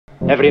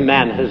Every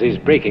man has his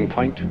breaking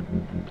point.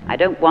 I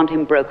don't want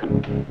him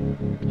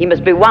broken. He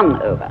must be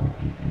won over.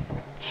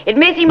 It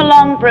may seem a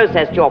long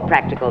process to your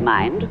practical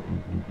mind,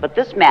 but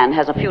this man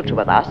has a future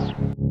with us.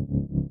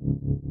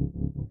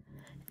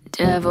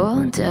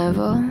 Devil,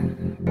 devil.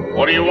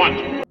 What do you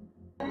want?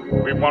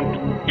 We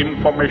want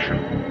information.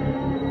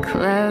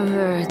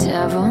 Clever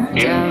devil,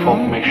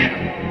 Information.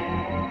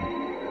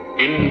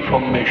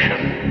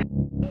 Information.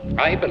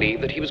 I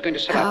believe that he was going to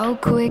set How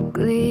up.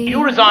 quickly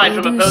You resigned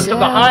from a post of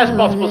the highest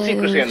possible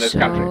secrecy in this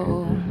country.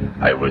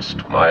 I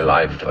risked my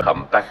life to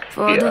come back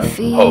For here,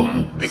 defeat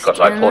home, because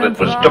I thought it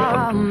was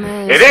different.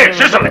 It is,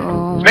 isn't it?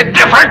 Isn't it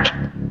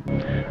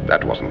different?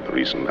 That wasn't the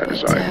reason I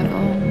decided.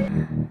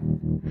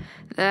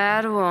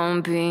 That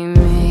won't be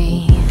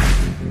me.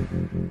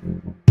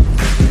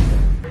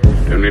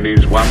 It only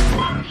needs one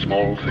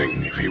small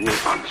thing. If he will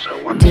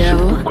answer one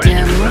Devil, simple question,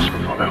 devil. the rest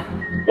will follow.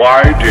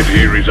 Why did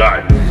he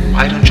resign?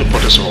 Why don't you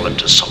put us all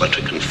into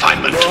solitary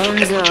confinement to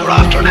get what you're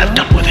after and have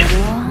done with it?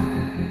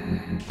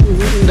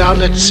 Now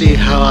let's see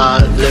how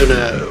our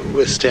loner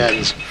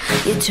withstands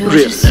You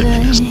real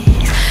loneliness.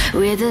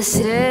 with a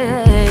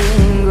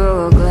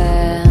single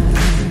glance.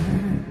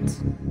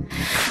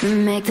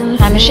 Make them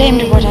I'm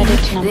ashamed of what I did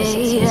to Number they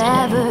 6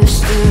 yesterday. ever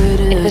stood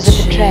It was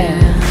a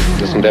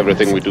betrayal. Isn't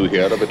everything we do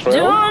here a Do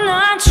betrayal?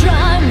 not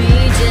try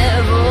me,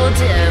 devil,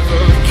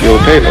 devil. You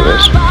okay for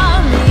this?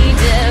 About me,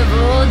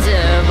 devil,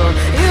 devil.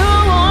 You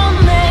won't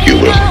make You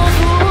will. a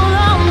fool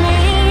of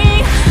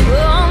me.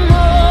 Oh,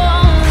 no.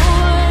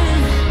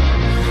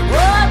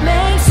 What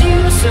makes you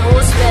so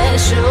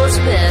special,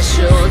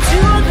 special? To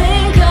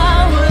think I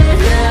would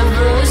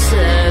never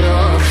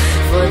settle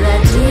for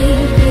that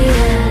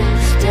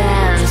devious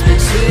dance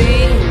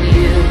between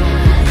you.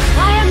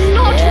 I am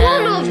not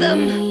one of them.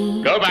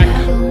 Go back.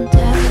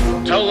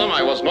 Tell them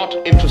I was not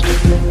interested,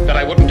 that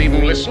I wouldn't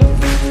even listen.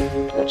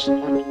 What's the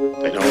point?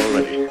 They know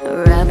already.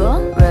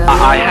 Rebel, rebel.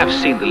 I have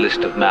seen the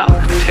list of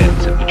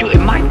malcontents, but it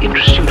might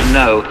interest you to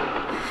know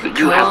that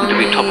you happen to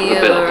be top of the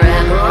bill.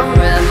 Rebel,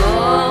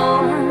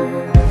 rebel.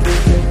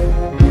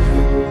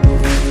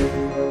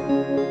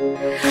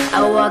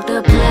 I walk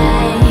the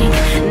plank,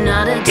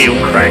 not a You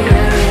crank. tear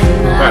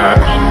in my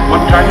Perhaps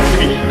one tiny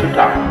piece at a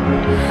time.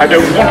 I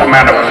don't want a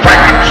man of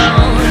fragments.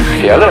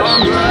 Fearless.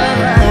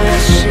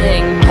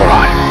 All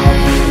right.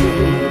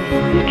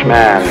 Each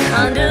man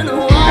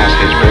has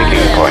his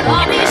breaking point,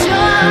 you know.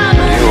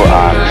 You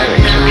are no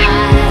exception.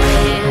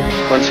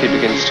 Once he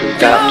begins to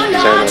doubt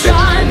his own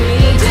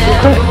identity.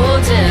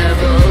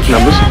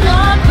 Number 6.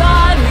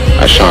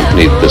 I shan't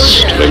need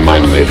this to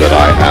remind me that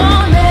I am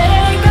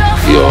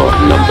your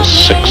number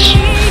 6.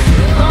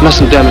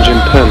 Mustn't damage him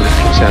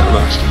permanently, Santa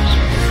Masters.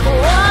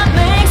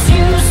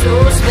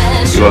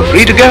 You are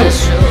free to go.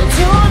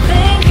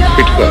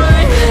 Free to go.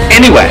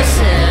 Anywhere.